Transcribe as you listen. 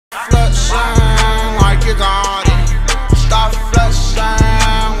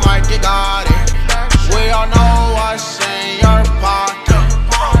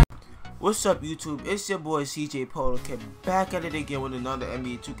What's up YouTube, it's your boy CJPOLOKID back at it again with another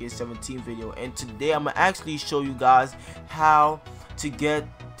NBA 2K17 video, and today I'm gonna actually show you guys how to get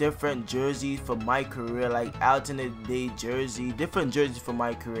different jerseys for my career, like alternate day jersey, different jerseys for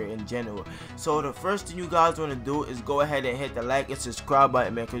my career in general. So the first thing you guys want to do is go ahead and hit the like and subscribe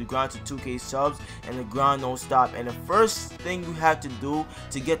button, man, because we're going to 2K subs and the grind don't stop. And the first thing you have to do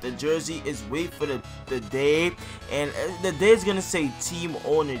to get the jersey is wait for the day, and the day is gonna say team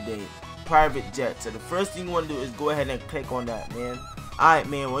owner day, private jet. So the first thing you want to do is go ahead and click on that, man. Alright,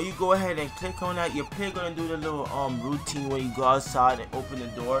 man, when you go ahead and click on that, your player gonna do the little routine when you go outside and open the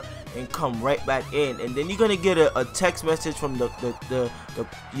door and come right back in, and then you're gonna get a text message from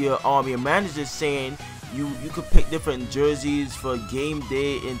your manager saying you could pick different jerseys for game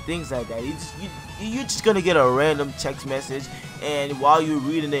day and things like that. You're just gonna get a random text message, and while you're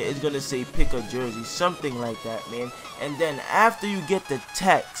reading it, it's gonna say pick a jersey, something like that, man. And then after you get the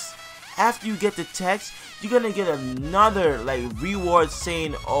text, you're gonna get another like reward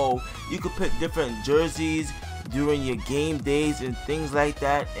saying, oh, you could pick different jerseys during your game days and things like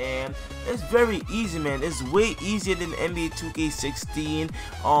that. And it's very easy, man. It's way easier than NBA 2K16.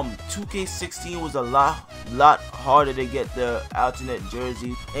 2K16 was a lot harder to get the alternate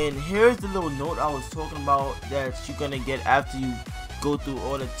jersey. And here's the little note I was talking about that you're gonna get after you go through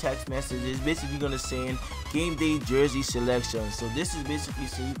all the text messages. Basically gonna say game day jersey selection. So this is basically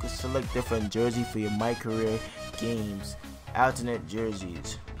so you can select different jersey for your MYCAREER games, alternate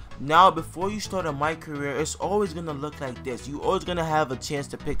jerseys. Now before you start a MYCAREER, it's always gonna look like this. You always gonna have a chance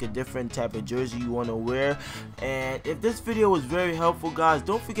to pick a different type of jersey you want to wear. And if this video was very helpful, guys,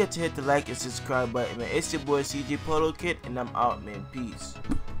 don't forget to hit the like and subscribe button, man. It's your boy CJPOLOKID, and I'm out, man. Peace.